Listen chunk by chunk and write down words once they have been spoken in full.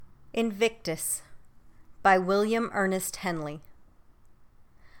Invictus by Ernest Henley.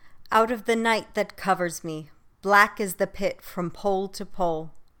 Out of the night that covers me, black is the pit from pole to pole.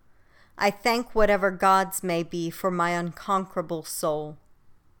 I thank whatever gods may be for my unconquerable soul.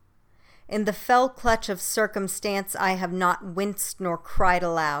 In the fell clutch of circumstance I have not winced nor cried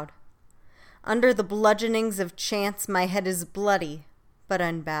aloud. Under the bludgeonings of chance my head is bloody, but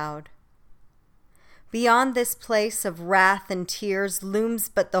unbowed. Beyond this place of wrath and tears looms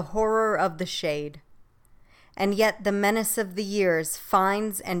but the horror of the shade, and yet the menace of the years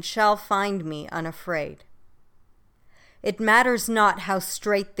finds and shall find me unafraid. It matters not how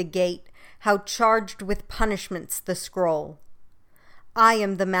strait the gate, how charged with punishments the scroll. I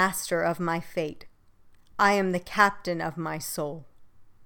am the master of my fate. I am the captain of my soul.